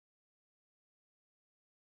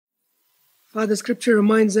Father, Scripture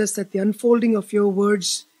reminds us that the unfolding of your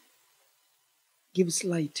words gives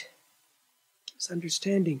light, gives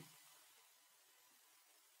understanding.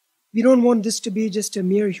 We don't want this to be just a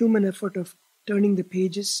mere human effort of turning the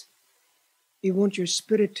pages. We want your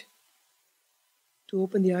Spirit to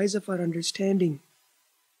open the eyes of our understanding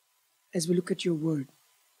as we look at your word.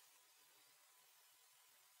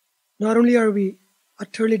 Not only are we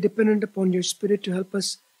utterly dependent upon your Spirit to help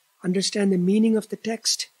us understand the meaning of the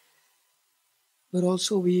text, but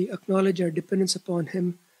also we acknowledge our dependence upon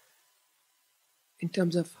Him in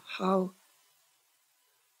terms of how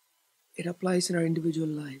it applies in our individual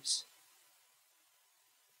lives.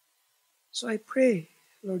 So I pray,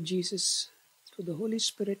 Lord Jesus, through the Holy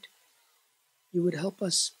Spirit, you would help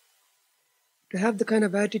us to have the kind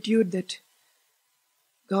of attitude that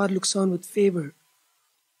God looks on with favor,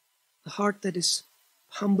 the heart that is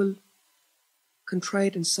humble,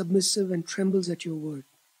 contrite, and submissive and trembles at your word.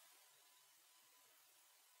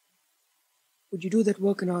 Would you do that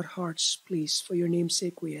work in our hearts, please? For your name's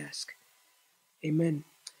sake we ask. Amen.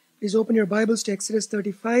 Please open your Bibles to Exodus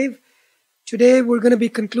 35. Today we're going to be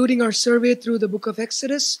concluding our survey through the book of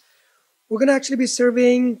Exodus. We're going to actually be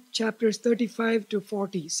surveying chapters 35 to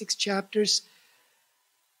 40, 6 chapters.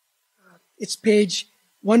 It's page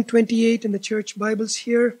 128 in the church Bibles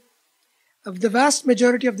here. The vast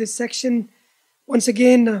majority of this section, once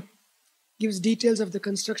again, gives details of the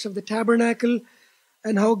construction of the tabernacle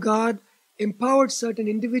and how God empowered certain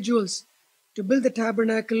individuals to build the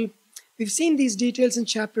tabernacle. We've seen these details in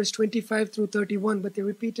chapters 25 through 31, but they're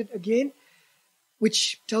repeated again,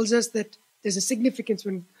 which tells us that there's a significance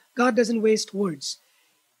when God doesn't waste words.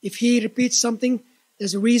 If He repeats something,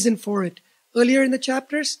 there's a reason for it. Earlier in the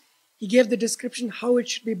chapters, He gave the description how it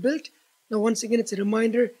should be built. Now, once again, it's a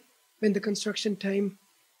reminder when the construction time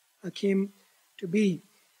came to be.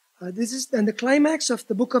 This is then the climax of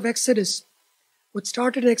the book of Exodus. What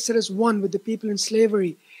started in Exodus 1 with the people in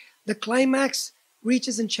slavery, the climax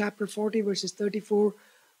reaches in chapter 40, verses 34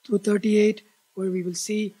 through 38, where we will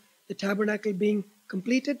see the tabernacle being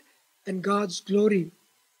completed and God's glory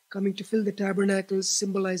coming to fill the tabernacle,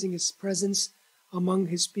 symbolizing His presence among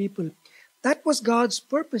His people. That was God's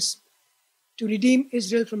purpose, to redeem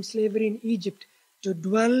Israel from slavery in Egypt, to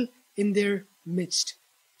dwell in their midst.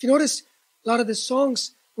 If you notice, a lot of the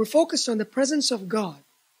songs were focused on the presence of God.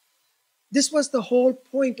 This was the whole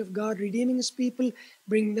point of God redeeming His people,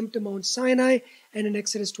 bringing them to Mount Sinai. And in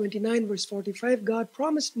Exodus 29, verse 45, God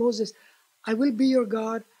promised Moses, I will be your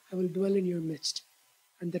God, I will dwell in your midst.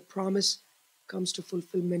 And that promise comes to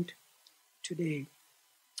fulfillment today.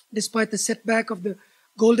 Despite the setback of the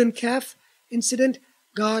golden calf incident,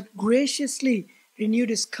 God graciously renewed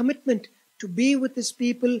His commitment to be with His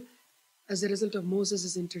people as a result of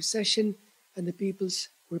Moses' intercession and the people's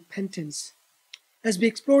repentance. As we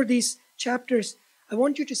explore these chapters, I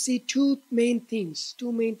want you to see two main themes.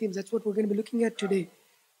 That's what we're going to be looking at today.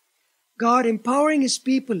 God empowering His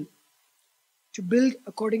people to build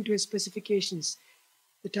according to His specifications.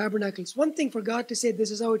 The tabernacle. It's one thing for God to say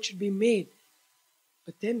this is how it should be made.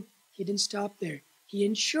 But then He didn't stop there. He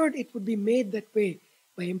ensured it would be made that way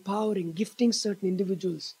by empowering, gifting certain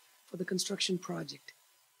individuals for the construction project.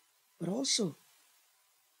 But also,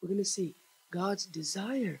 we're going to see God's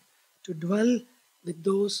desire to dwell with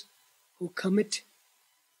those who commit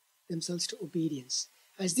themselves to obedience.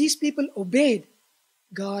 As these people obeyed,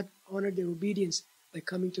 God honored their obedience by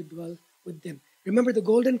coming to dwell with them. Remember, the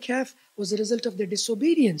golden calf was a result of their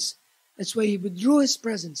disobedience. That's why He withdrew His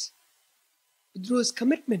presence, withdrew His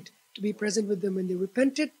commitment to be present with them. When they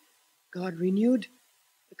repented, God renewed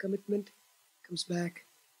the commitment, comes back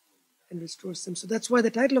and restores them. So that's why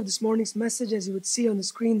the title of this morning's message, as you would see on the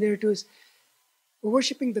screen there too, is we're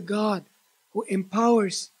worshiping the God who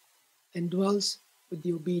empowers and dwells with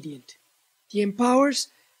the obedient. He empowers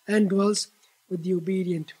and dwells with the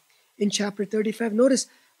obedient. In chapter 35, notice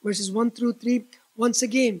verses 1 through 3, once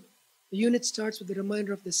again, the unit starts with a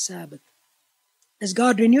reminder of the Sabbath. As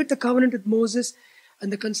God renewed the covenant with Moses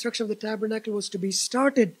and the construction of the tabernacle was to be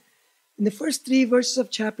started, in the first 3 verses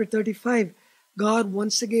of chapter 35, God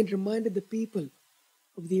once again reminded the people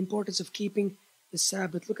of the importance of keeping the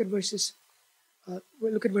Sabbath. Look at verse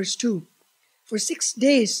 2. For 6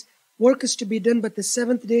 days work is to be done, but the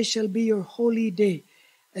 7th day shall be your holy day,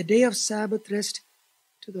 a day of Sabbath rest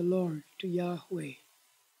to the Lord, to Yahweh.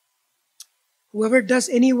 Whoever does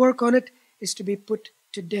any work on it is to be put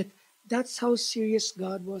to death. That's how serious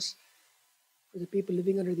God was for the people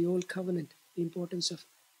living under the old covenant, the importance of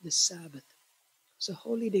the Sabbath. It's a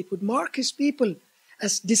holy day. It would mark His people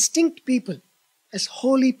as distinct people, as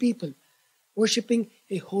holy people, worshiping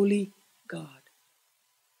a holy God.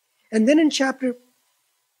 And then in chapter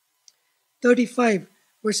 35,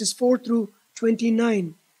 verses 4 through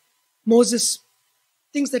 29, Moses,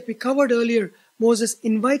 things that we covered earlier, Moses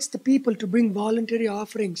invites the people to bring voluntary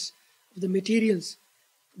offerings of the materials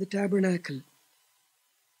for the tabernacle.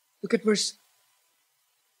 Look at verse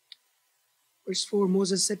 4.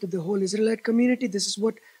 Moses said to the whole Israelite community, "This is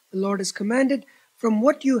what the Lord has commanded. From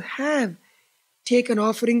what you have, take an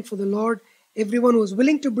offering for the Lord. Everyone who is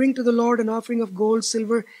willing to bring to the Lord an offering of gold,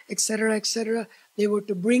 silver, etc., etc., they were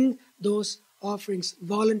to bring those offerings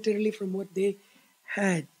voluntarily from what they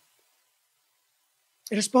had."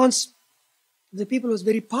 The response of the people was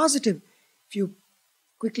very positive. If you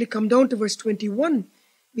quickly come down to verse 21,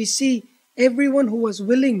 we see everyone who was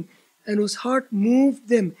willing and whose heart moved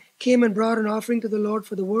them came and brought an offering to the Lord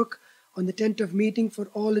for the work on the tent of meeting, for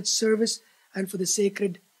all its service, and for the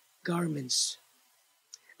sacred garments.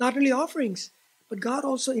 Not only offerings, but God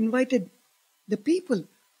also invited the people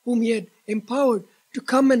whom He had empowered to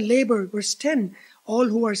come and labor. Verse 10, all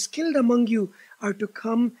who are skilled among you are to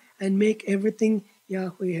come and make everything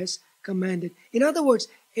Yahweh has commanded. In other words,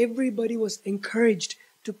 everybody was encouraged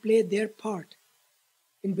to play their part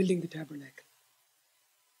in building the tabernacle.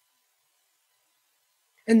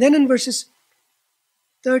 And then in verses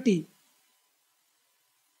 30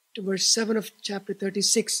 to verse 7 of chapter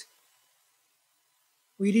 36,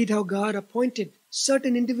 we read how God appointed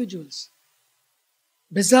certain individuals.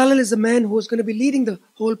 Bezalel is the man who is going to be leading the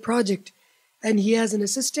whole project, and he has an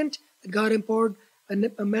assistant that God empowered,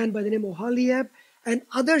 a man by the name of Oholiab, and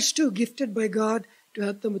others too gifted by God to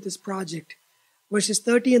help them with this project. Verses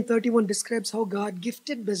 30 and 31 describes how God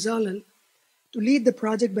gifted Bezalel to lead the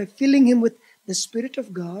project by filling him with the Spirit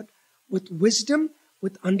of God, with wisdom,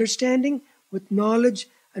 with understanding, with knowledge,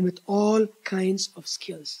 and with all kinds of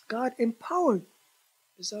skills. God empowered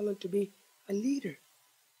Bezalel to be a leader.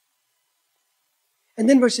 And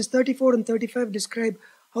then verses 34 and 35 describe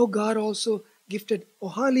how God also gifted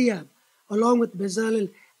Oholiab, along with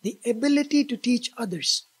Bezalel, the ability to teach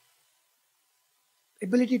others.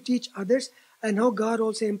 Ability to teach others, and how God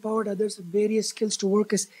also empowered others with various skills to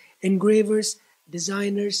work as engravers,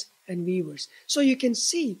 designers, and weavers. So you can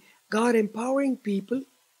see God empowering people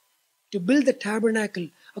to build the tabernacle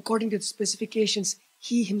according to the specifications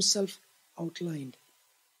He Himself outlined.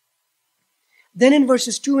 Then in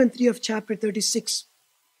verses 2 and 3 of chapter 36,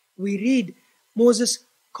 we read Moses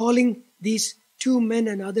calling these two men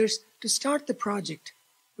and others to start the project.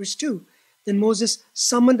 Verse 2, then Moses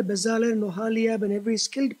summoned Bezalel and Oholiab and every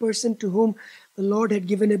skilled person to whom the Lord had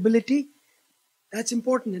given ability. That's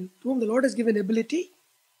important. And to whom the Lord has given ability.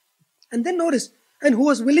 And then notice, and who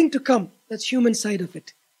was willing to come. That's human side of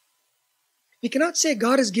it. We cannot say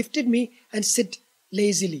God has gifted me and sit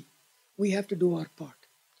lazily. We have to do our part.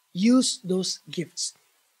 Use those gifts.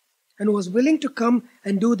 And who was willing to come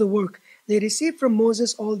and do the work. They received from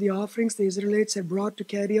Moses all the offerings the Israelites had brought to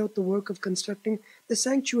carry out the work of constructing the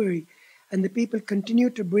sanctuary. And the people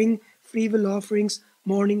continued to bring freewill offerings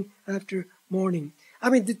morning after morning. I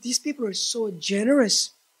mean, these people are so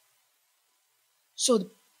generous. So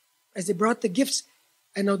as they brought the gifts,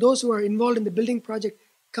 and now those who are involved in the building project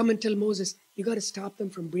come and tell Moses, you got to stop them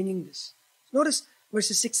from bringing this. Notice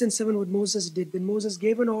verses 6 and 7 what Moses did. Then Moses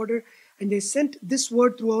gave an order, and they sent this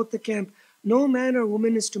word throughout the camp. No man or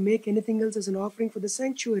woman is to make anything else as an offering for the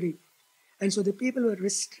sanctuary. And so the people were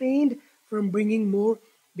restrained from bringing more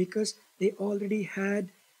because they already had,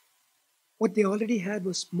 what they already had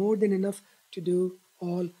was more than enough to do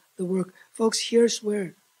all the work. Folks, here's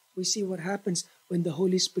where we see what happens when the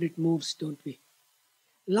Holy Spirit moves, don't we?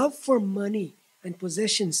 Love for money and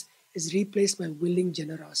possessions is replaced by willing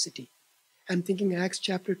generosity. I'm thinking Acts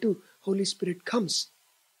chapter 2, Holy Spirit comes.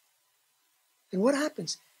 And what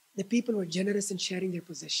happens? The people were generous in sharing their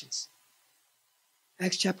possessions.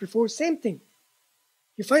 Acts chapter 4, same thing.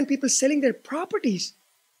 You find people selling their properties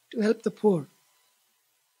to help the poor.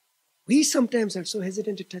 We sometimes are so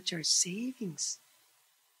hesitant to touch our savings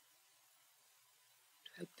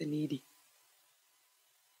to help the needy.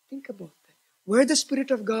 Think about that. Where the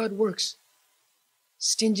Spirit of God works,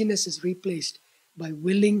 stinginess is replaced by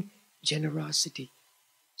willing generosity.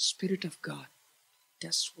 Spirit of God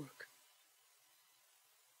does work.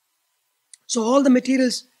 So all the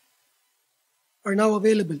materials are now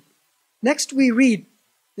available. Next we read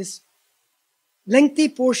this lengthy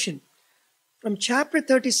portion from chapter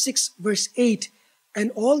 36 verse 8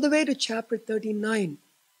 and all the way to chapter 39,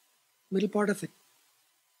 middle part of it.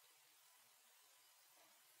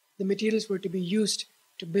 The materials were to be used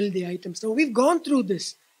to build the items. Now we've gone through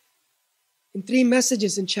this in 3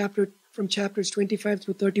 messages from chapters 25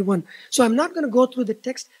 through 31. So I'm not going to go through the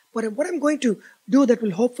text, but what I'm going to do that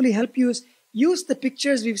will hopefully help you is use the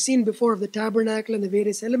pictures we've seen before of the tabernacle and the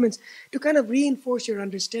various elements to kind of reinforce your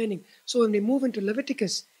understanding. So when we move into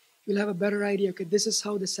Leviticus, you'll have a better idea. Okay, this is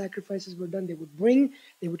how the sacrifices were done.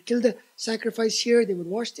 They would kill the sacrifice here, they would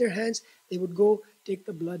wash their hands, they would go take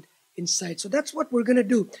the blood inside. So that's what we're going to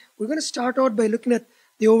do. We're going to start out by looking at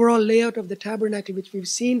the overall layout of the tabernacle, which we've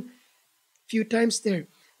seen a few times there.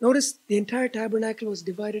 Notice the entire tabernacle was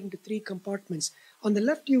divided into 3 compartments. On the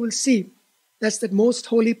left, you will see that's that most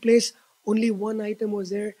holy place. Only one item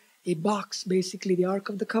was there, a box, basically the Ark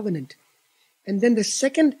of the Covenant. And then the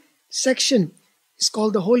second section is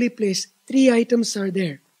called the holy place. 3 items are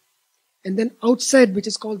there. And then outside, which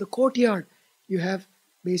is called the courtyard, you have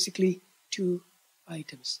basically 2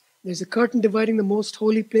 items. There's a curtain dividing the most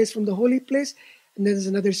holy place from the holy place. And then there's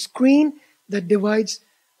another screen that divides,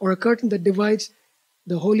 or a curtain that divides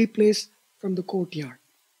the holy place from the courtyard.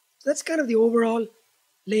 So that's kind of the overall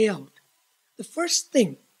layout. The first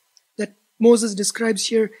thing that Moses describes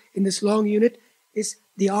here in this long unit is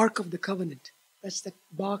the Ark of the Covenant. That's that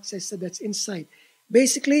box I said that's inside.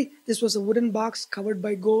 Basically, this was a wooden box covered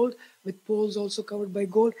by gold, with poles also covered by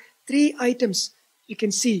gold. 3 items you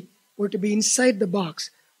can see were to be inside the box.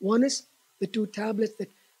 One is the 2 tablets that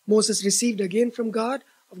Moses received again from God,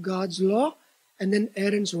 of God's law, and then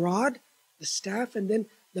Aaron's rod, the staff, and then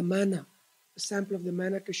the manna, a sample of the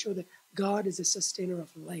manna to show that God is a sustainer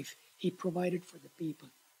of life. He provided for the people.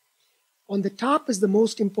 On the top is the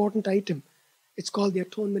most important item. It's called the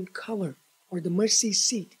atonement cover, or the mercy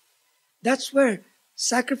seat. That's where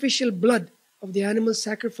sacrificial blood of the animal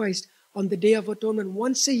sacrificed on the Day of Atonement,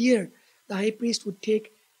 once a year, the high priest would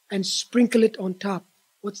take and sprinkle it on top.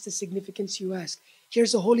 What's the significance, you ask?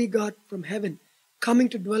 Here's a holy God from heaven coming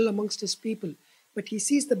to dwell amongst his people. But he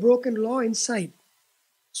sees the broken law inside.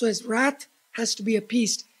 So his wrath has to be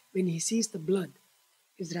appeased. When he sees the blood,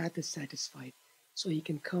 his wrath is satisfied. So he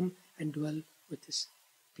can come and dwell with his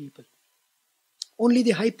people. Only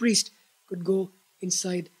the high priest could go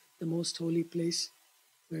inside the most holy place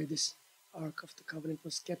where this Ark of the Covenant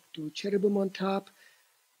was kept, 2 cherubim on top,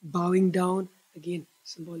 bowing down, again,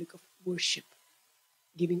 symbolic of worship,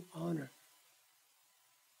 giving honor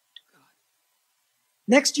to God.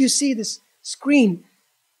 Next, you see this screen,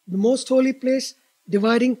 the most holy place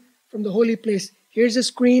dividing from the holy place. Here's a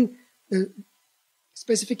screen. The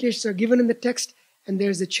specifications are given in the text, and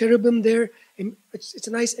there's a cherubim there. It's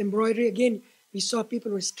a nice embroidery. Again, we saw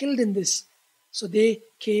people were skilled in this. So they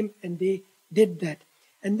came and they did that.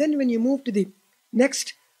 And then when you move to the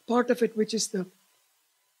next part of it, which is the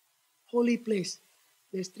holy place,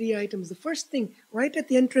 there's 3 items. The first thing, right at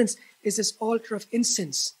the entrance, is this altar of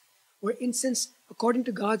incense, where incense, according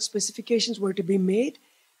to God's specifications, were to be made,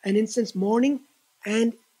 and incense morning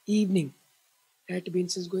and evening. There had to be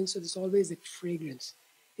incense going, so there's always a fragrance.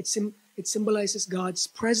 It symbolizes God's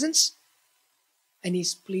presence, and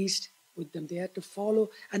he's pleased with them. They had to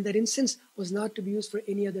follow, and that incense was not to be used for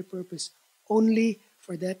any other purpose, only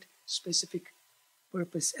for that specific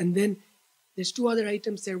purpose. And then there's 2 other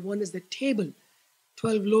items there. One is the table,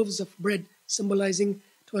 12 loaves of bread, symbolizing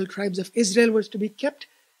 12 tribes of Israel was to be kept.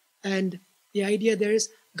 And the idea there is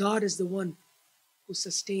God is the one who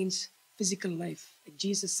sustains physical life. Like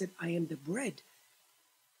Jesus said, I am the bread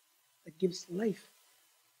that gives life.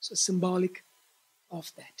 So symbolic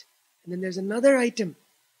of that. And then there's another item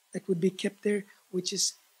that would be kept there, which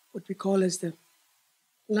is what we call as the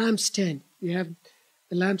lampstand. You have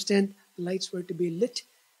the lampstand, the lights were to be lit,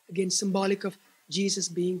 again symbolic of Jesus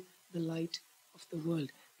being the light of the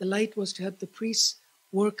world. The light was to help the priests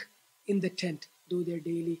work in the tent, do their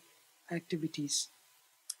daily activities.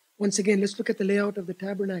 Once again, let's look at the layout of the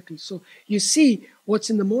tabernacle. So you see what's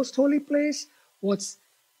in the most holy place, what's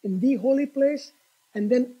in the holy place, and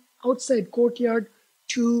then outside courtyard,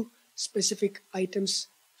 2 specific items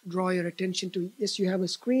to draw your attention to. Yes, you have a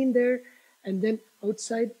screen there, and then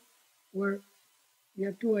outside where you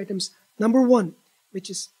have 2 items. Number 1, which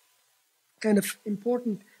is kind of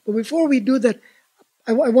important. But before we do that,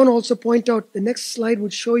 I want to also point out, the next slide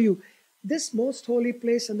would show you this most holy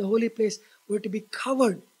place and the holy place were to be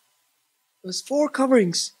covered. There was 4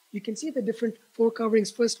 coverings. You can see the different 4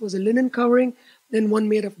 coverings. First was a linen covering, then one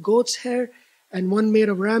made of goat's hair, and one made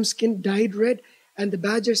of ram skin dyed red, and the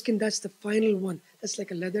badger skin, that's the final one. That's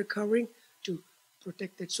like a leather covering to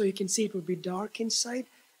protect it. So you can see it would be dark inside,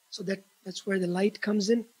 so that's where the light comes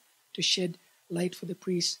in to shed light for the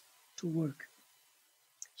priest to work.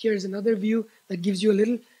 Here's another view that gives you a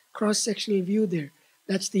little cross-sectional view there.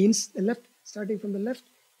 That's the left, starting from the left.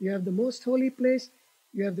 You have the most holy place.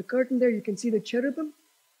 You have the curtain there. You can see the cherubim.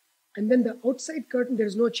 And then the outside curtain,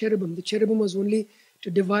 there's no cherubim. The cherubim was only to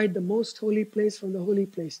divide the most holy place from the holy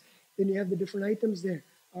place. Then you have the different items there.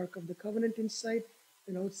 Ark of the Covenant inside,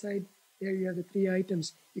 and outside there you have the three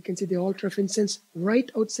items. You can see the altar of incense right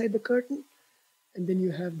outside the curtain, and then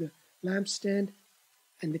you have the lampstand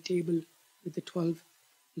and the table with the 12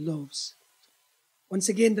 loaves. Once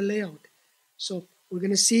again, the layout. So we're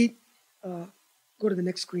going to see, go to the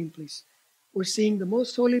next screen, please. We're seeing the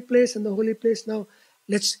most holy place and the holy place. Now,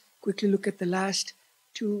 let's quickly look at the last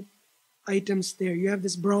two items there. You have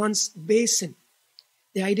this bronze basin.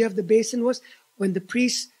 The idea of the basin was when the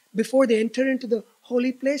priests, before they enter into the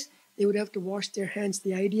holy place, they would have to wash their hands.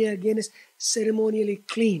 The idea again is ceremonially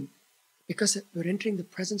clean because we're entering the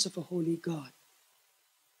presence of a holy God.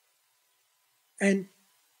 And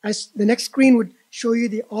as the next screen would show you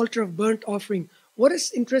the altar of burnt offering. What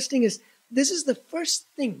is interesting is this is the first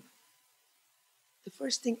thing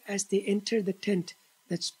as they enter the tent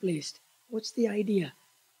that's placed. What's the idea?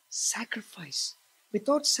 Sacrifice.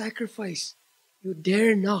 Without sacrifice, you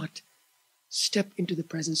dare not step into the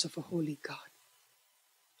presence of a holy God.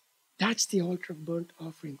 That's the altar of burnt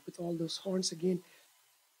offering with all those horns again.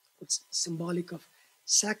 What's symbolic of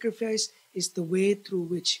sacrifice is the way through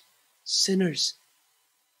which sinners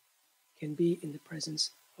can be in the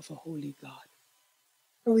presence of a holy God.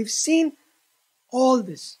 Now we've seen all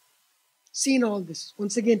this.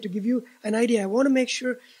 Once again, to give you an idea, I want to make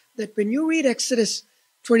sure that when you read Exodus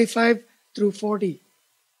 25 through 40,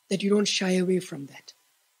 that you don't shy away from that.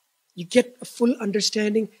 You get a full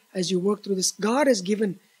understanding as you work through this. God has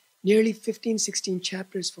given nearly 15, 16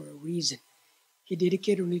 chapters for a reason. He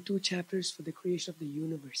dedicated only 2 chapters for the creation of the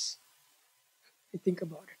universe. You think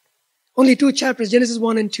about it. Only 2 chapters, Genesis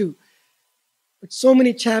 1 and 2. But so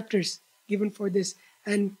many chapters given for this.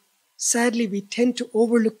 And sadly, we tend to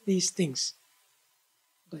overlook these things.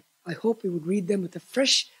 But I hope we would read them with a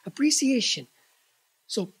fresh appreciation.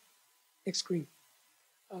 So, next screen.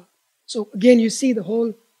 So again, you see the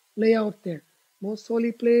whole layout there. Most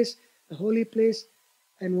holy place, the holy place,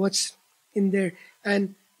 and what's in there.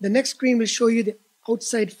 And the next screen will show you the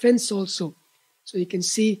outside fence also. So you can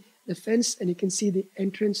see the fence and you can see the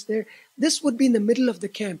entrance there. This would be in the middle of the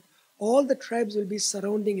camp. All the tribes will be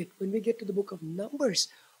surrounding it. When we get to the book of Numbers,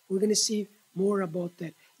 we're going to see more about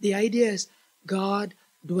that. The idea is God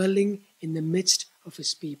dwelling in the midst of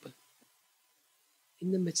his people.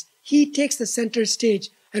 In the midst. He takes the center stage,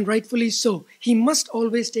 and rightfully so. He must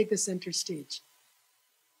always take the center stage.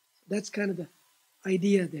 That's kind of the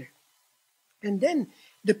idea there. And then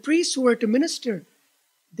the priests who were to minister,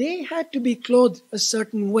 they had to be clothed a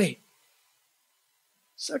certain way.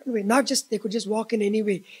 Not just they could just walk in any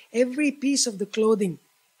way. Every piece of the clothing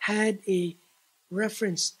had a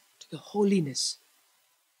reference to the holiness.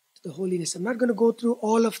 I'm not going to go through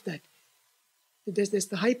all of that. There's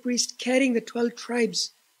the high priest carrying the 12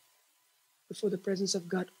 tribes before the presence of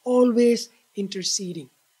God, always interceding.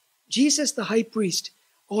 Jesus, the high priest,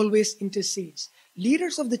 always intercedes.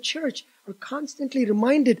 Leaders of the church are constantly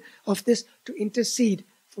reminded of this to intercede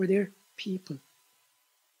for their people.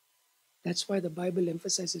 That's why the Bible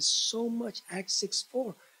emphasizes so much Acts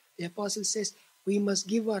 6:4. The apostle says we must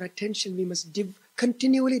give our attention, we must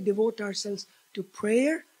continually devote ourselves to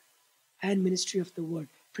prayer and ministry of the word.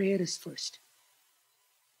 Prayer is first.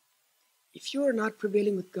 If you are not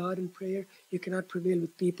prevailing with God in prayer, you cannot prevail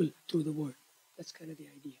with people through the word. That's kind of the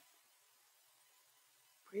idea.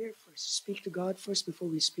 Prayer first. Speak to God first before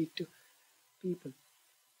we speak to people.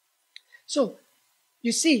 So,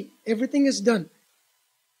 you see, everything is done.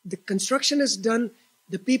 The construction is done.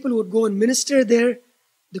 The people would go and minister there.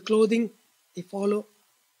 The clothing, they follow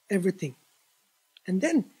everything. And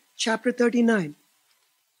then, chapter 39,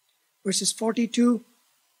 verses 32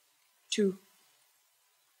 to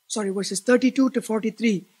verses 32 to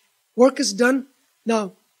 43. Work is done.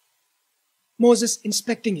 Now, Moses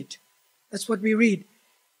inspecting it. That's what we read.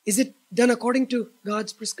 Is it done according to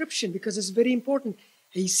God's prescription? Because it's very important.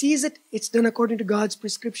 He sees it, it's done according to God's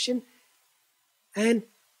prescription. And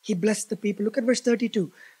he blessed the people. Look at verse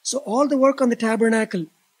 32. So all the work on the tabernacle,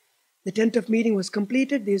 the tent of meeting was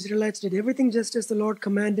completed. The Israelites did everything just as the Lord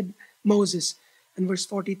commanded Moses. And verse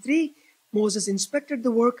 43, Moses inspected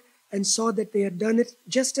the work and saw that they had done it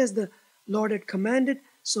just as the Lord had commanded.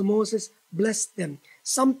 So Moses blessed them.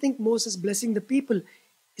 Some think Moses blessing the people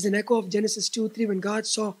is an echo of Genesis 2:3 when God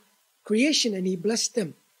saw creation and he blessed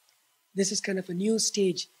them. This is kind of a new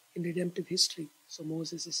stage in redemptive history. So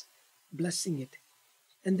Moses is blessing it.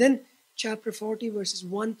 And then chapter 40 verses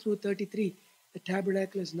 1 through 33, the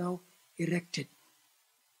tabernacle is now erected.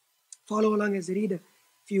 Follow along as I read a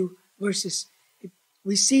few verses.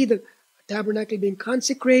 We see the tabernacle being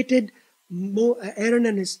consecrated. Aaron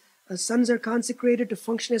and his sons are consecrated to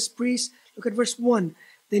function as priests. Look at verse 1.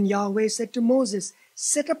 Then Yahweh said to Moses,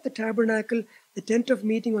 set up the tabernacle, the tent of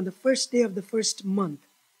meeting on the first day of the first month.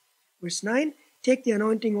 Verse 9, take the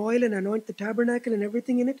anointing oil and anoint the tabernacle and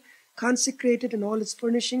everything in it, consecrate it and all its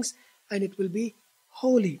furnishings, and it will be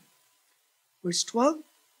holy. Verse 12,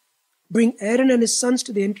 bring Aaron and his sons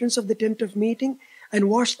to the entrance of the tent of meeting and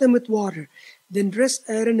wash them with water. Then dress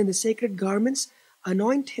Aaron in the sacred garments,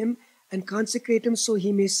 anoint him and consecrate him so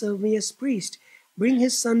he may serve me as priest. Bring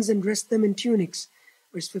his sons and dress them in tunics.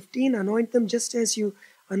 Verse 15, anoint them just as you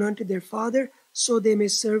anointed their father, so they may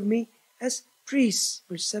serve me as priests.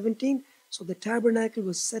 Verse 17, so the tabernacle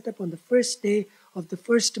was set up on the first day of the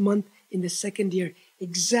first month in the second year,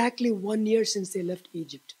 exactly 1 year since they left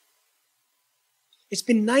Egypt. It's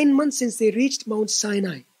been 9 months since they reached Mount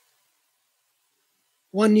Sinai.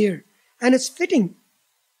 1 year. And it's fitting.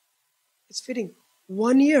 It's fitting.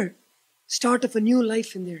 1 year. Start of a new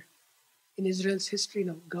life in Israel's history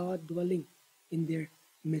now. God dwelling in their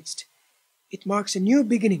midst. It marks a new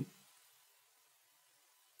beginning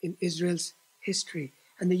in Israel's history.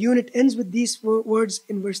 And the unit ends with these words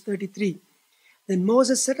in verse 33. Then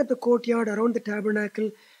Moses set up the courtyard around the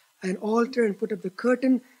tabernacle, an altar, and put up the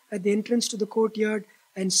curtain at the entrance to the courtyard.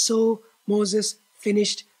 And so Moses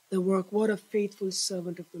finished the work. What a faithful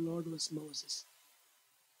servant of the Lord was Moses.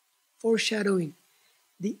 Foreshadowing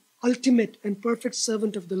the ultimate and perfect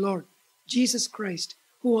servant of the Lord, Jesus Christ,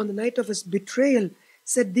 who on the night of his betrayal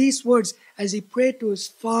said these words as he prayed to his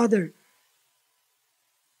Father,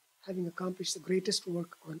 having accomplished the greatest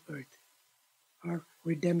work on earth, our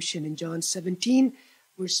redemption. In John 17,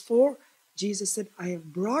 verse 4, Jesus said, I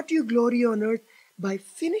have brought you glory on earth by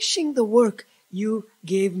finishing the work you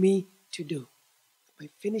gave me to do. By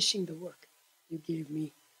finishing the work you gave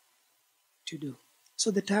me to do.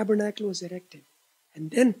 So the tabernacle was erected.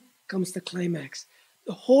 And then comes the climax.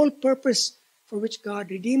 The whole purpose for which God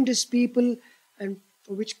redeemed his people and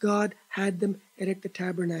for which God had them erect the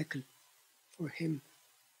tabernacle. For him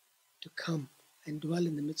to come and dwell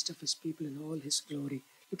in the midst of his people in all his glory.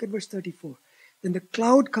 Look at verse 34. Then the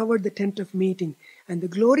cloud covered the tent of meeting, and the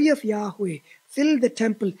glory of Yahweh filled the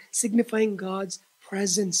temple, signifying God's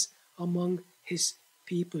presence among his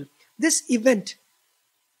people. This event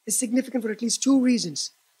is significant for at least two reasons.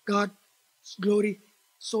 God's glory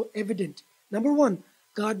so evident. Number one,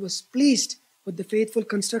 God was pleased with the faithful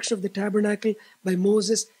construction of the tabernacle by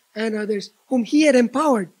Moses and others, whom he had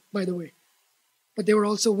empowered, by the way. But they were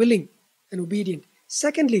also willing and obedient.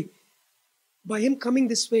 Secondly, by him coming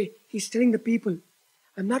this way, he's telling the people,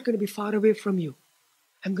 I'm not going to be far away from you.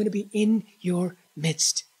 I'm going to be in your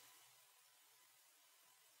midst.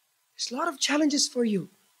 There's a lot of challenges for you.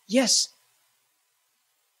 Yes.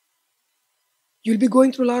 You'll be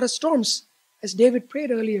going through a lot of storms, as David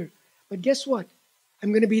prayed earlier. But guess what?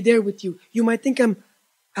 I'm going to be there with you. You might think I'm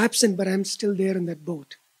absent, but I'm still there in that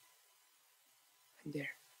boat. I'm there.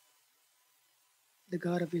 The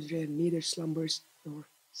God of Israel neither slumbers nor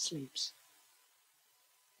sleeps.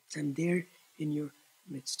 I'm there in your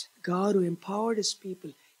midst. God who empowered his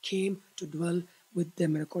people came to dwell with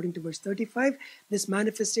them. And according to verse 35, this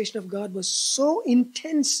manifestation of God was so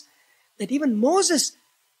intense that even Moses,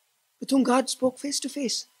 with whom God spoke face to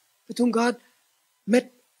face, with whom God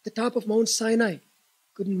met the top of Mount Sinai,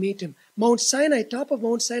 couldn't meet him. Mount Sinai, top of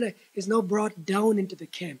Mount Sinai, is now brought down into the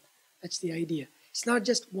camp. That's the idea. It's not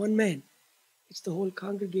just one man. It's the whole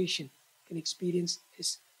congregation can experience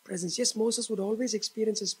his presence. Yes, Moses would always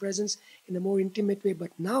experience his presence in a more intimate way,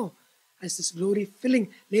 but now, as this glory filling,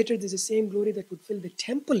 later there's the same glory that would fill the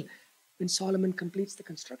temple when Solomon completes the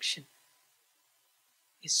construction.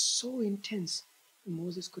 It's so intense.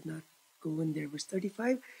 Moses could not go in there. Verse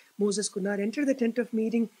 35, Moses could not enter the tent of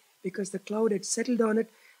meeting because the cloud had settled on it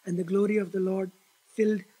and the glory of the Lord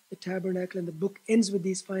filled the tabernacle. And the book ends with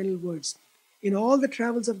these final words. In all the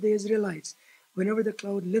travels of the Israelites, whenever the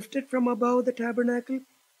cloud lifted from above the tabernacle,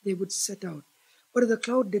 they would set out. But if the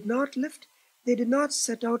cloud did not lift, they did not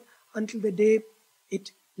set out until the day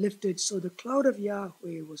it lifted. So the cloud of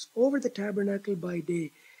Yahweh was over the tabernacle by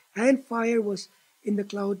day, and fire was in the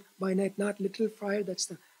cloud by night. Not little fire, that's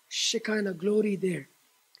the Shekinah glory there,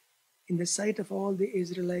 in the sight of all the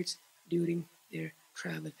Israelites during their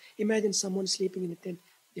travel. Imagine someone sleeping in a tent.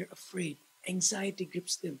 They're afraid. Anxiety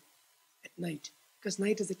grips them at night, because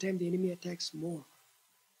night is the time the enemy attacks more,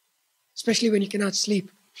 especially when you cannot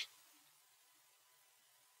sleep.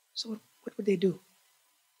 So what would they do?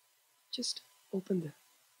 Just open the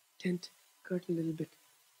tent curtain a little bit.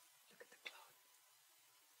 Look at the cloud.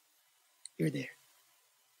 You're there.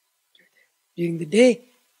 You're there. During the day,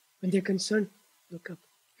 when they're concerned, look up.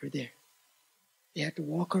 You're there. They had to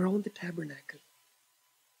walk around the tabernacle.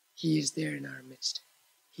 He is there in our midst.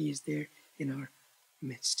 He is there in our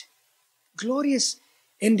midst. Glorious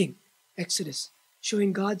ending Exodus,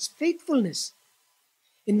 showing God's faithfulness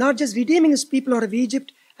in not just redeeming his people out of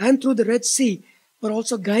Egypt and through the Red Sea, but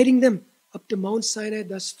also guiding them up to Mount Sinai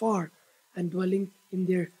thus far and dwelling in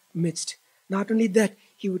their midst. Not only that,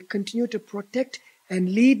 he would continue to protect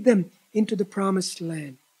and lead them into the promised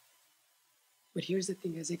land. But here's the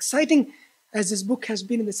thing, as exciting as this book has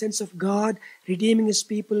been in the sense of God redeeming his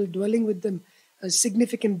people, dwelling with them, a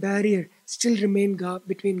significant barrier still remained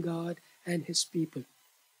between God and his people.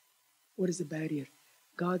 What is the barrier?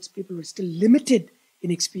 God's people were still limited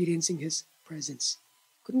in experiencing his presence.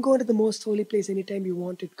 Couldn't go into the most holy place anytime you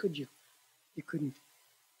wanted, could you? You couldn't.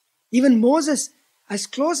 Even Moses, as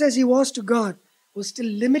close as he was to God, was still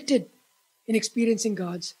limited in experiencing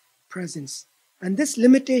God's presence. And this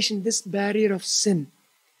limitation, this barrier of sin,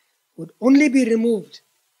 would only be removed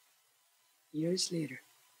years later,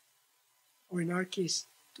 or in our case,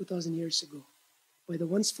 2,000 years ago, by the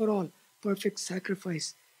once for all perfect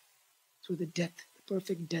sacrifice through the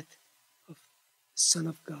perfect death of the Son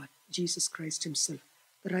of God, Jesus Christ himself.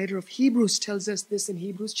 The writer of Hebrews tells us this in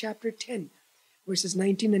Hebrews chapter 10, verses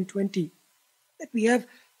 19 and 20, that we have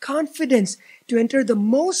confidence to enter the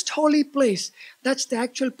most holy place. That's the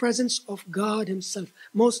actual presence of God himself.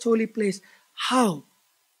 Most holy place. How?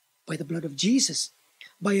 By the blood of Jesus.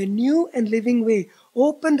 By a new and living way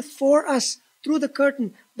opened for us through the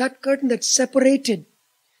curtain. That curtain that separated.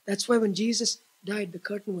 That's why when Jesus died, the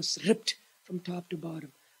curtain was ripped from top to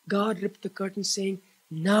bottom. God ripped the curtain saying,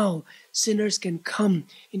 now sinners can come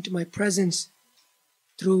into my presence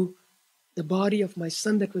through the body of my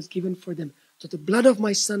Son that was given for them, through the blood of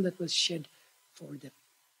my Son that was shed for them.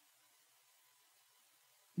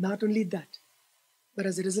 Not only that, but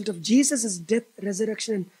as a result of Jesus' death,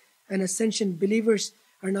 resurrection, and ascension, believers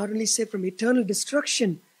are not only saved from eternal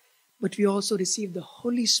destruction, but we also receive the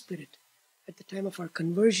Holy Spirit at the time of our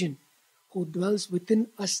conversion, who dwells within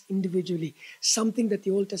us individually, something that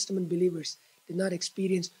the Old Testament believers did not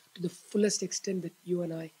experience to the fullest extent that you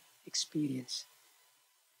and I experience.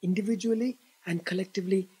 Individually and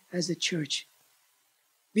collectively as a church.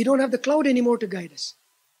 We don't have the cloud anymore to guide us,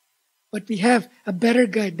 but we have a better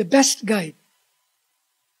guide, the best guide.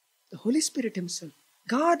 The Holy Spirit himself,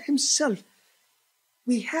 God himself.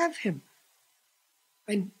 We have him.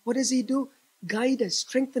 And what does he do? Guide us,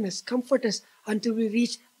 strengthen us, comfort us until we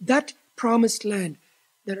reach that promised land.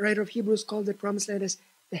 The writer of Hebrews called the promised land as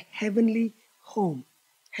the heavenly home,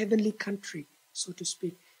 heavenly country, so to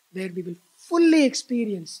speak, where we will fully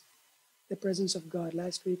experience the presence of God.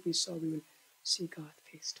 Last week we saw we will see God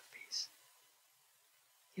face to face.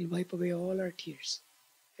 He'll wipe away all our tears.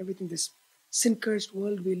 Everything, this sin-cursed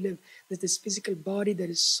world we live, that this physical body that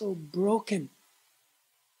is so broken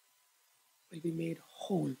will be made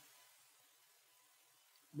whole.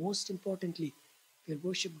 Most importantly, we'll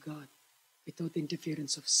worship God without the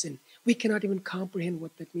interference of sin. We cannot even comprehend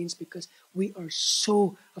what that means because we are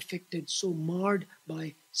so affected, so marred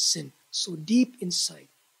by sin, so deep inside.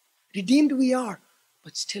 Redeemed we are,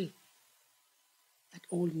 but still, that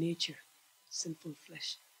old nature, sinful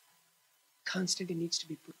flesh, constantly needs to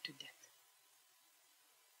be put to death.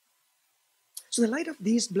 So in the light of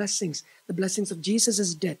these blessings, the blessings of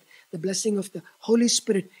Jesus' death, the blessing of the Holy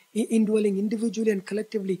Spirit indwelling individually and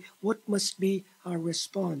collectively, what must be our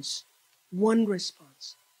response? One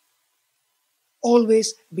response.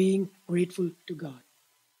 Always being grateful to God.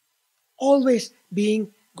 Always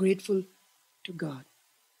being grateful to God.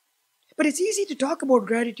 But it's easy to talk about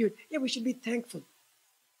gratitude. Yeah, we should be thankful.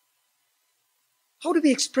 How do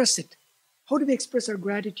we express it? How do we express our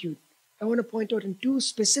gratitude? I want to point out in two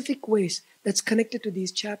specific ways that's connected to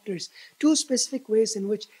these chapters. Two specific ways in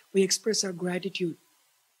which we express our gratitude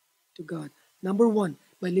to God. Number one,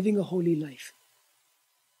 by living a holy life.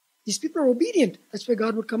 These people are obedient. That's why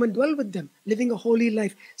God would come and dwell with them, living a holy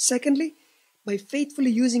life. Secondly, by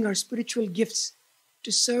faithfully using our spiritual gifts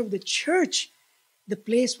to serve the church, the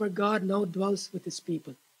place where God now dwells with his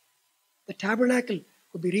people. The tabernacle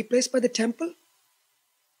would be replaced by the temple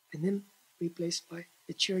and then replaced by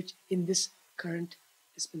the church in this current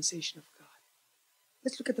dispensation of God.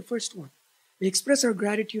 Let's look at the first one. We express our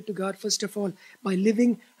gratitude to God, first of all, by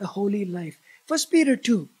living a holy life. 1 Peter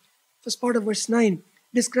 2, first part of verse 9,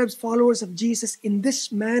 describes followers of Jesus in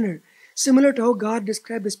this manner, similar to how God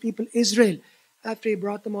described his people Israel after he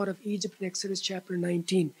brought them out of Egypt in Exodus chapter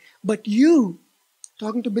 19. But you,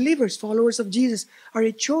 talking to believers, followers of Jesus, are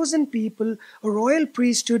a chosen people, a royal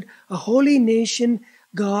priesthood, a holy nation,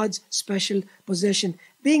 God's special possession.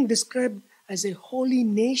 Being described as a holy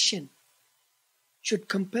nation should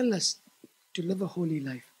compel us to live a holy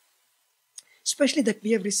life. Especially that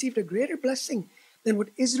we have received a greater blessing than what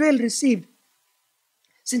Israel received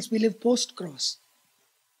since we live post-cross.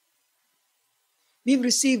 We've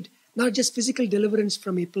received not just physical deliverance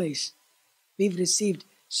from a place, we've received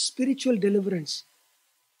spiritual deliverance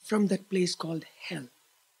from that place called hell.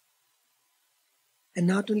 And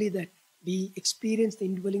not only that, we experience the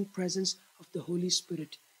indwelling presence of the Holy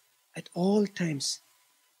Spirit at all times.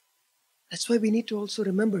 That's why we need to also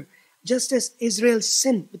remember, just as Israel's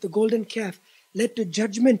sin with the golden calf led to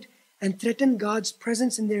judgment and threatened God's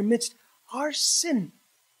presence in their midst, our sin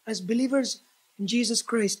as believers in Jesus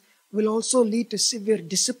Christ will also lead to severe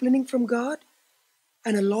disciplining from God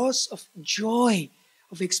and a loss of joy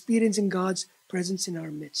of experiencing God's presence in our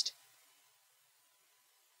midst.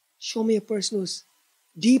 Show me a person who's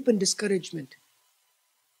deep in discouragement.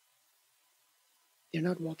 They're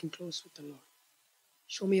not walking close with the Lord.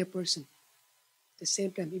 Show me a person, at the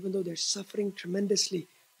same time, even though they're suffering tremendously,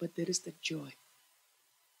 but there is that joy.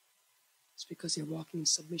 It's because they're walking in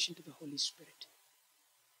submission to the Holy Spirit.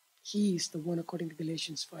 He is the one, according to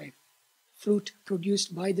Galatians 5. Fruit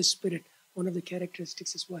produced by the Spirit, one of the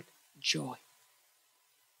characteristics is what? Joy.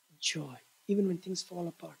 Joy. Even when things fall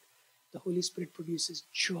apart, the Holy Spirit produces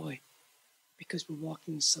joy because we're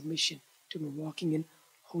walking in submission to Him, we're walking in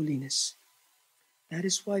holiness. That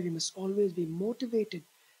is why we must always be motivated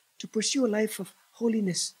to pursue a life of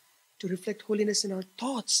holiness, to reflect holiness in our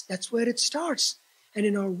thoughts. That's where it starts. And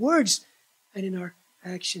in our words and in our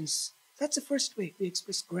actions. That's the first way we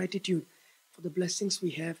express gratitude for the blessings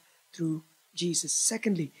we have through Jesus.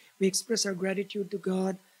 Secondly, we express our gratitude to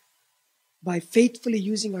God by faithfully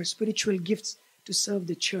using our spiritual gifts to serve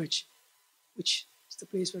the church, which is the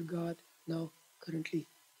place where God now currently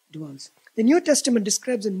dwells. The New Testament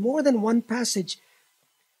describes in more than one passage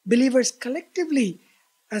believers collectively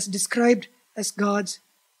as described as God's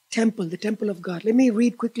temple, the temple of God. Let me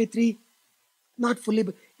read quickly three, not fully,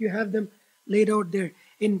 but you have them laid out there.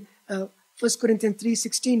 In 1 Corinthians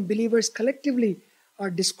 3:16, believers collectively are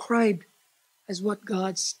described as what?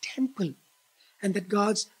 God's temple, and that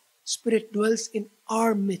God's Spirit dwells in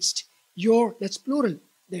our midst. That's plural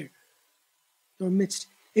there, your midst.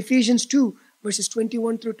 Ephesians 2, verses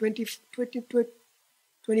 21 through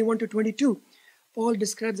 21 to 22, Paul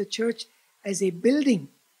describes the church as a building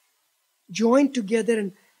joined together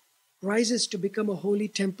and rises to become a holy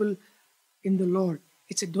temple in the Lord.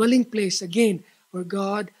 It's a dwelling place, again, where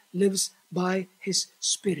God lives by His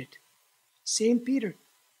Spirit. Same Peter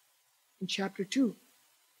in chapter 2.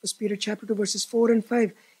 1 Peter chapter 2, verses 4 and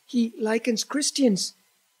 5. He likens Christians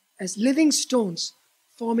as living stones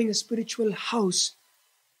forming a spiritual house,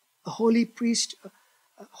 a holy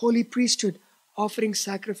priesthood offering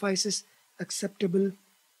sacrifices acceptable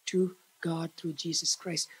to God through Jesus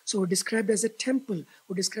Christ. So we're described as a temple,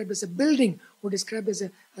 we're described as a building, we're described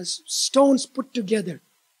as stones put together.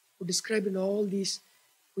 We're described in all these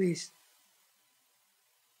ways.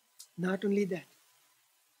 Not only that,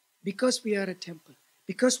 because we are a temple,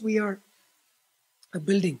 because we are a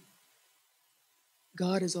building,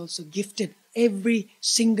 God has also gifted every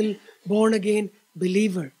single born-again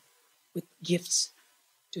believer with gifts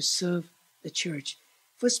to serve the church.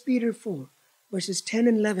 1 Peter 4, verses 10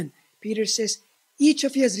 and 11, Peter says, each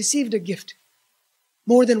of you has received a gift.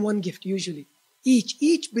 More than one gift, usually.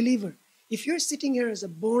 Each believer. If you're sitting here as a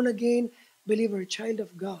born-again believer, a child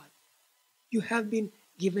of God, you have been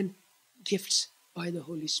given gifts by the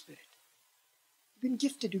Holy Spirit. You've been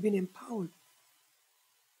gifted, you've been empowered.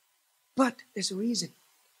 But there's a reason.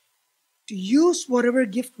 To use whatever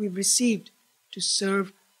gift we've received to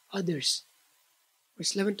serve others.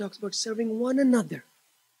 Verse 11 talks about serving one another.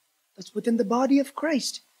 That's within the body of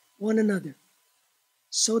Christ, one another.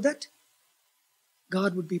 So that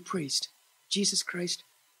God would be praised. Jesus Christ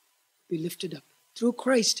would be lifted up. Through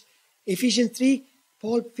Christ, Ephesians 3,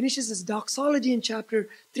 Paul finishes his doxology in chapter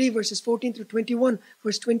 3, verses 14 through 21.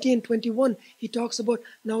 Verse 20 and 21, he talks about,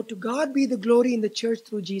 now to God be the glory in the church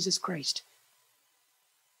through Jesus Christ.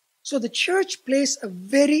 So the church plays a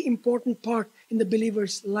very important part in the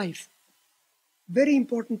believer's life. Very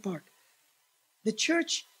important part. The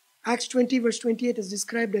church, Acts 20, verse 28, is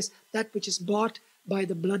described as that which is bought by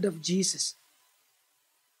the blood of Jesus.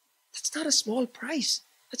 That's not a small price.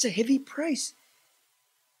 That's a heavy price.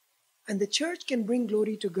 And the church can bring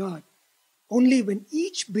glory to God only when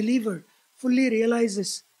each believer fully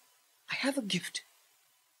realizes, I have a gift.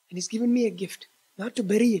 And He's given me a gift, not to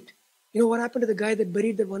bury it. You know what happened to the guy that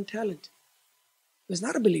buried that one talent? He was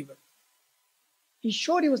not a believer. He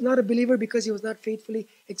showed he was not a believer because he was not faithfully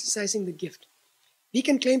exercising the gift. We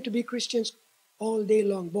can claim to be Christians all day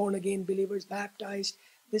long, born again believers, baptized,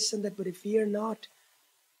 this and that. But if we are not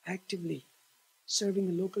actively serving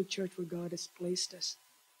the local church where God has placed us,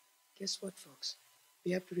 guess what, folks?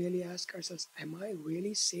 We have to really ask ourselves, am I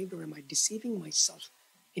really saved, or am I deceiving myself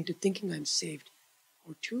into thinking I'm saved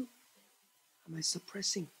Or two, am I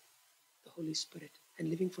suppressing the Holy Spirit and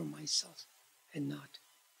living for myself and not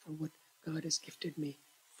for what God has gifted me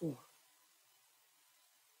for?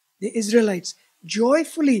 The Israelites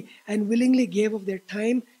joyfully and willingly gave of their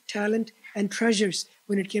time, talent, and treasures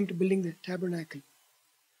when it came to building the tabernacle.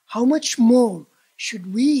 How much more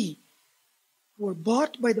should we, who are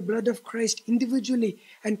bought by the blood of Christ individually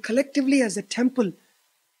and collectively as a temple,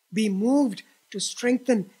 be moved to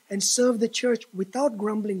strengthen and serve the church without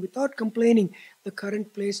grumbling, without complaining, the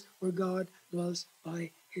current place where God dwells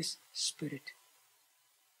by His Spirit?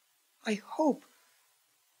 I hope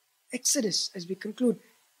Exodus, as we conclude,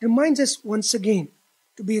 reminds us once again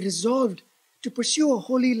to be resolved to pursue a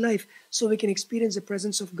holy life so we can experience the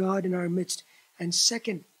presence of God in our midst. And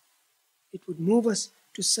second, it would move us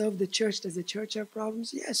to serve the church. Does the church have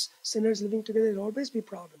problems? Yes, sinners living together, there will always be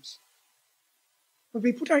problems. But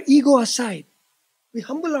we put our ego aside. We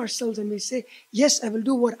humble ourselves and we say, yes, I will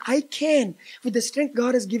do what I can with the strength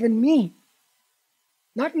God has given me.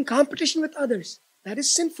 Not in competition with others. That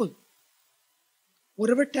is sinful.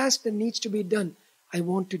 Whatever task that needs to be done, I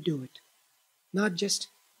want to do it. Not just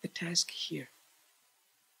the task here.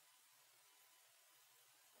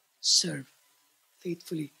 Serve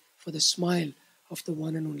faithfully for the smile of the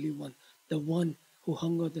one and only one, the one who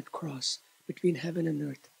hung on that cross between heaven and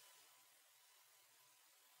earth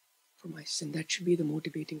for my sin. That should be the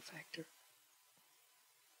motivating factor.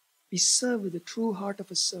 We serve with the true heart of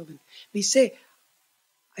a servant. We say,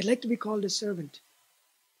 I'd like to be called a servant.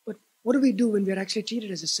 But what do we do when we are actually treated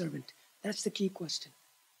as a servant? That's the key question.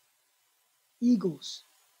 Egos.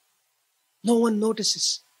 No one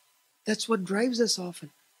notices. That's what drives us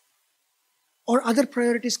often. Or other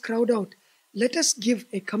priorities crowd out. Let us give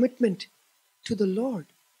a commitment to the Lord.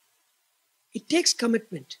 It takes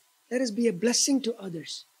commitment. Let us be a blessing to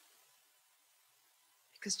others.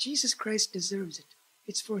 Because Jesus Christ deserves it.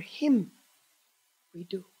 It's for Him we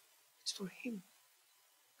do. It's for Him.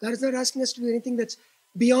 God is not asking us to do anything that's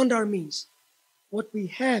beyond our means. What we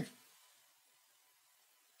have.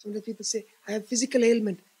 Sometimes people say, I have physical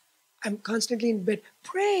ailment. I'm constantly in bed.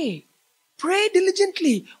 Pray. Pray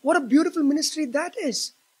diligently. What a beautiful ministry that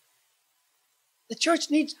is. The church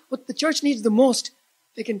needs, what the church needs the most,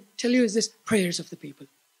 they can tell you, is this: prayers of the people.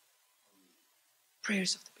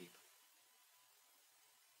 Prayers of the people.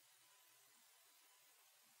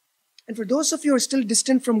 And for those of you who are still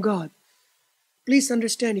distant from God, please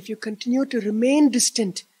understand, if you continue to remain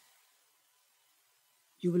distant,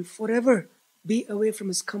 you will forever be away from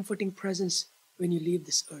His comforting presence when you leave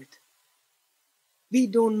this earth. We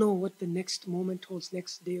don't know what the next moment holds,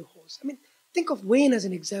 next day holds. I mean, think of Wayne as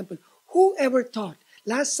an example. Who ever thought,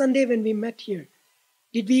 last Sunday when we met here,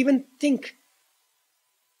 did we even think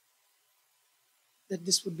that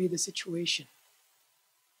this would be the situation?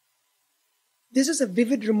 This is a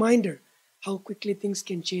vivid reminder how quickly things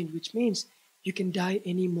can change, which means you can die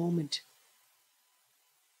any moment.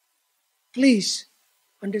 Please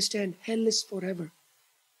understand, hell is forever.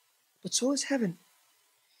 But so is heaven.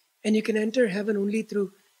 And you can enter heaven only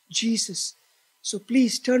through Jesus. So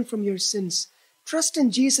please turn from your sins. Trust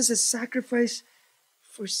in Jesus' sacrifice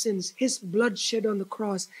for sins. His blood shed on the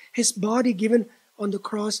cross, His body given on the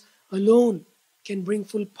cross alone can bring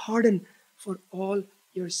full pardon for all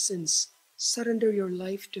your sins. Surrender your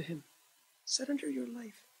life to Him. Surrender your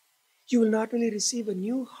life. You will not only receive a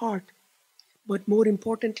new heart, but more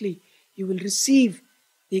importantly, you will receive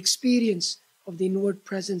the experience of the inward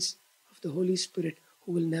presence of the Holy Spirit,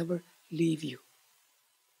 who will never leave you.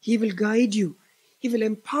 He will guide you. He will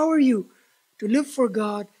empower you to live for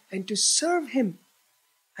God and to serve Him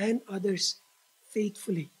and others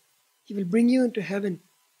faithfully. He will bring you into heaven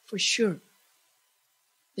for sure.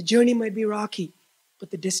 The journey might be rocky, but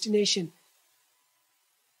the destination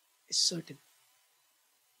is certain.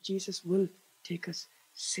 Jesus will take us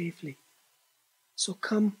safely. So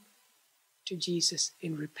come to Jesus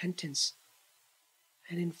in repentance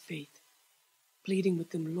and in faith, pleading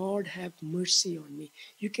with Him, Lord, have mercy on me.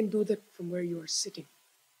 You can do that from where you are sitting,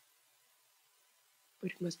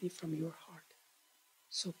 but it must be from your heart.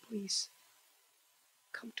 So please,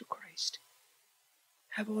 come to Christ.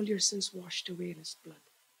 Have all your sins washed away in His blood.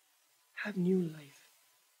 Have new life.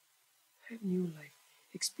 Have new life.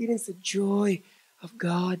 Experience the joy of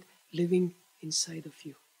God living inside of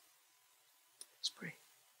you. Let's pray.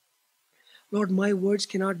 Lord, my words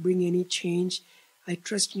cannot bring any change. I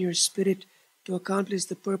trust in your Spirit to accomplish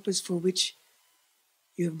the purpose for which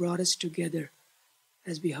you have brought us together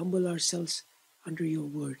as we humble ourselves under your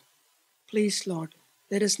word. Please, Lord,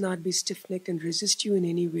 let us not be stiff-necked and resist you in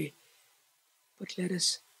any way, but let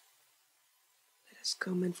us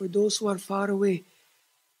come. And for those who are far away,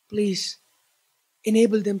 please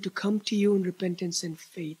enable them to come to you in repentance and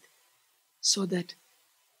faith so that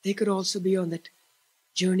they could also be on that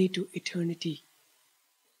journey to eternity.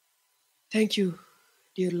 Thank you,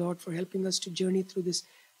 dear Lord, for helping us to journey through this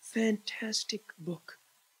fantastic book.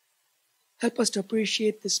 Help us to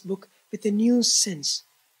appreciate this book with a new sense.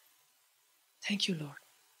 Thank you, Lord.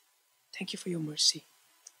 Thank you for your mercy.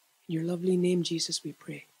 In your lovely name, Jesus, we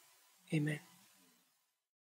pray. Amen.